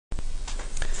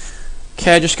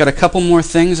Okay, I just got a couple more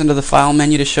things under the File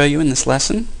menu to show you in this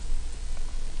lesson.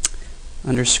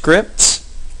 Under Scripts,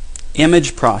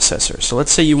 Image Processor. So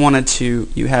let's say you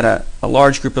had a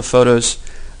large group of photos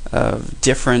of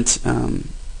different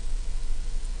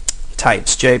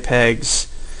types, JPEGs,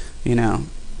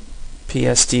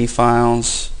 PSD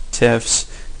files, TIFFs.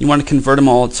 You want to convert them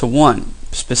all to one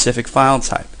specific file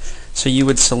type. So you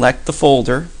would select the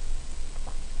folder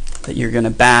that you're going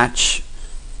to batch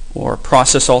or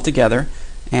process all together,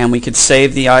 and we could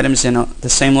save the items in the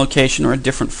same location or a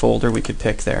different folder we could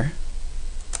pick there.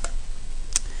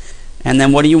 And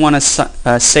then what do you want to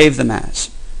save them as?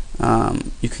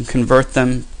 You can convert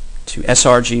them to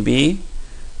sRGB,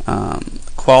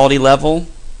 quality level.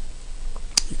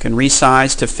 You can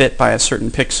resize to fit by a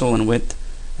certain pixel and width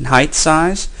and height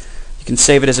size. You can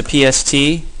save it as a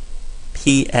PSD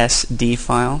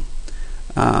file.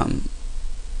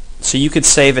 So you could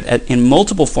save it in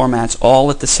multiple formats all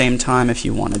at the same time if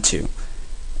you wanted to.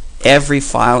 Every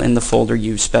file in the folder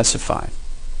you specified.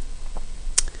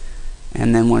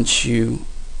 And then once you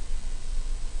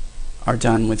are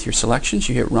done with your selections,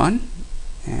 you hit Run,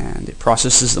 and it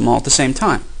processes them all at the same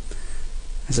time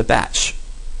as a batch.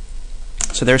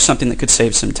 So there's something that could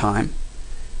save some time.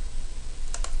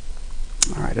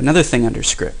 Alright, another thing under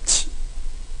Scripts.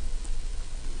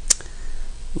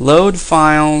 Load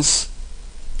files.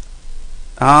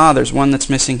 There's one that's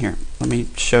missing here. Let me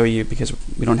show you because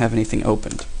we don't have anything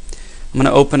opened. I'm going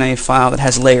to open a file that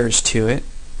has layers to it.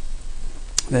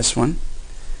 This one.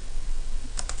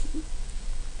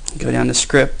 Go down to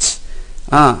Scripts.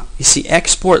 You see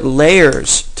export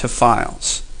layers to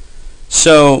files.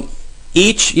 So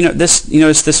each,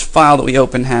 notice this file that we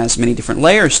open has many different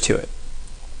layers to it.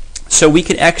 So we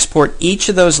could export each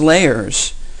of those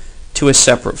layers to a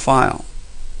separate file.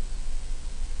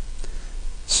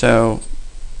 So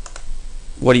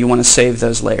what do you want to save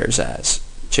those layers as?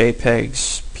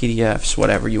 JPEGs, PDFs,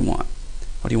 whatever you want.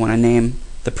 What do you want to name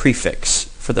the prefix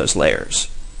for those layers?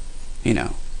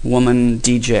 Woman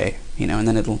DJ, and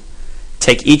then it'll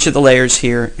take each of the layers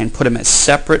here and put them as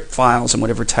separate files in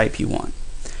whatever type you want.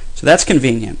 So that's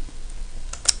convenient.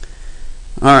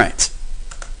 Alright,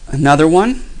 another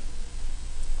one.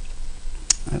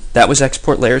 That was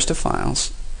export layers to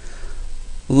files.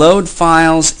 Load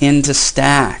files into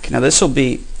stack. Now this will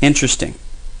be interesting.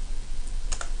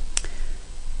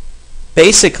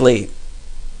 Basically,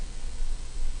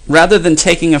 rather than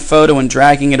taking a photo and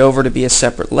dragging it over to be a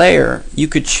separate layer, you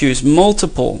could choose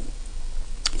multiple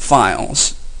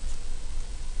files,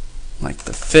 like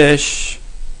the fish,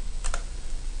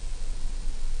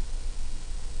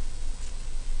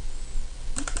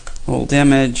 old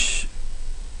image,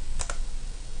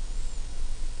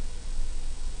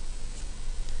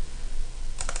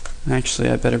 actually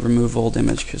I better remove old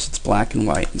image because it's black and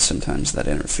white and sometimes that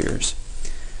interferes.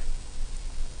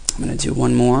 I'm going to do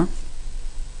one more.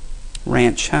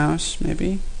 Ranch house,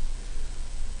 maybe.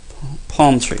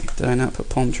 Palm tree. Did I not put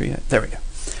palm tree yet? There we go.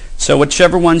 So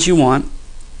whichever ones you want.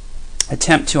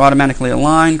 Attempt to automatically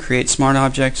align, create smart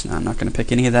objects. No, I'm not going to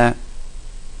pick any of that.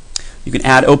 You can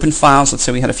add open files. Let's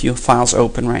say we had a few files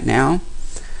open right now.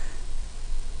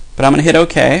 But I'm going to hit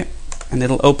OK, and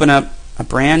it'll open up a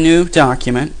brand new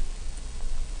document.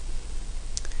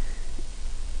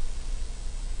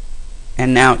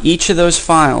 And now each of those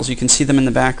files, you can see them in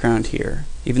the background here,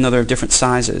 even though they're of different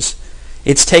sizes.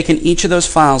 It's taken each of those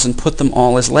files and put them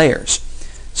all as layers.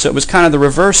 So it was kind of the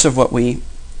reverse of what we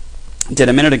did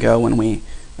a minute ago when we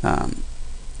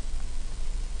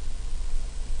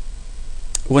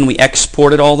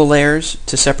exported all the layers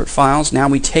to separate files. Now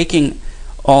we're taking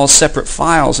all separate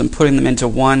files and putting them into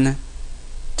one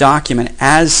document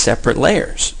as separate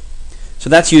layers. So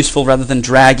that's useful rather than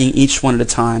dragging each one at a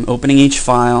time, opening each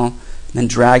file, and then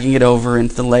dragging it over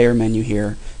into the layer menu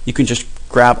here. You can just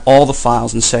grab all the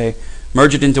files and say,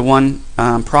 merge it into one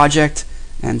project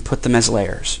and put them as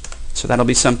layers. So that'll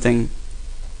be something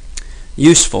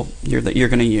useful that you're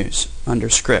going to use under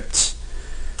Scripts.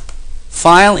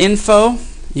 File info,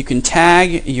 you can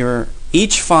tag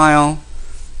each file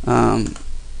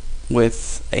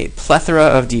with a plethora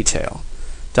of detail.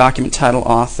 Document title,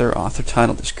 author, author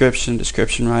title, description,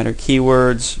 description writer,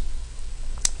 keywords,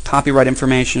 copyright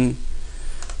information,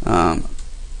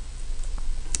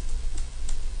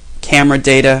 camera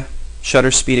data,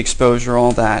 shutter speed, exposure,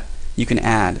 all that you can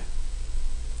add.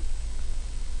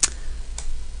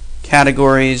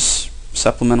 Categories,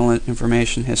 supplemental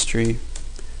information, history,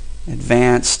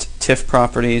 advanced, TIFF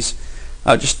properties,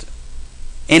 just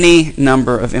any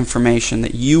number of information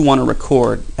that you want to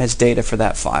record as data for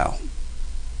that file.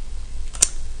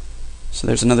 So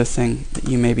there's another thing that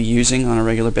you may be using on a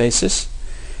regular basis.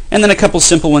 And then a couple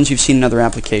simple ones you've seen in other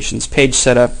applications. Page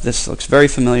setup, this looks very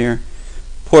familiar.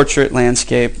 Portrait,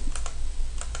 landscape,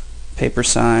 paper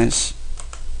size,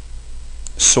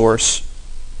 source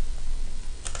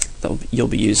that you'll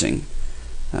be using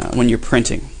when you're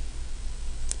printing.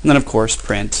 And then of course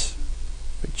print,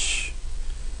 which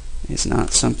is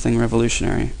not something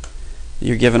revolutionary.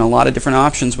 You're given a lot of different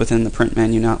options within the print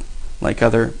menu, not like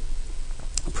other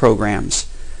programs.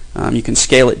 You can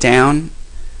scale it down,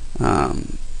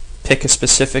 pick a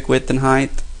specific width and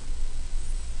height,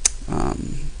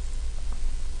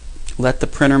 let the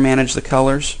printer manage the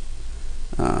colors,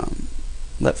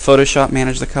 let Photoshop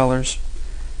manage the colors,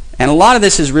 and a lot of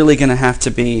this is really going to have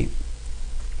to be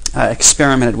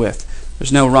experimented with.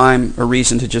 There's no rhyme or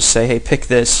reason to just say, hey, pick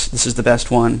this, this is the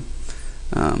best one.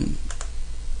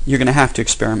 You're going to have to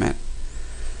experiment.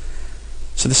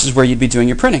 So this is where you'd be doing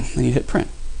your printing, and you hit print.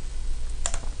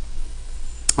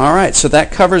 Alright, so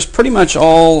that covers pretty much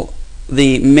all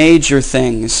the major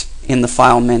things in the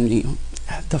file menu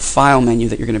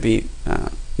that you're going to be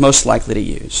most likely to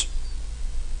use.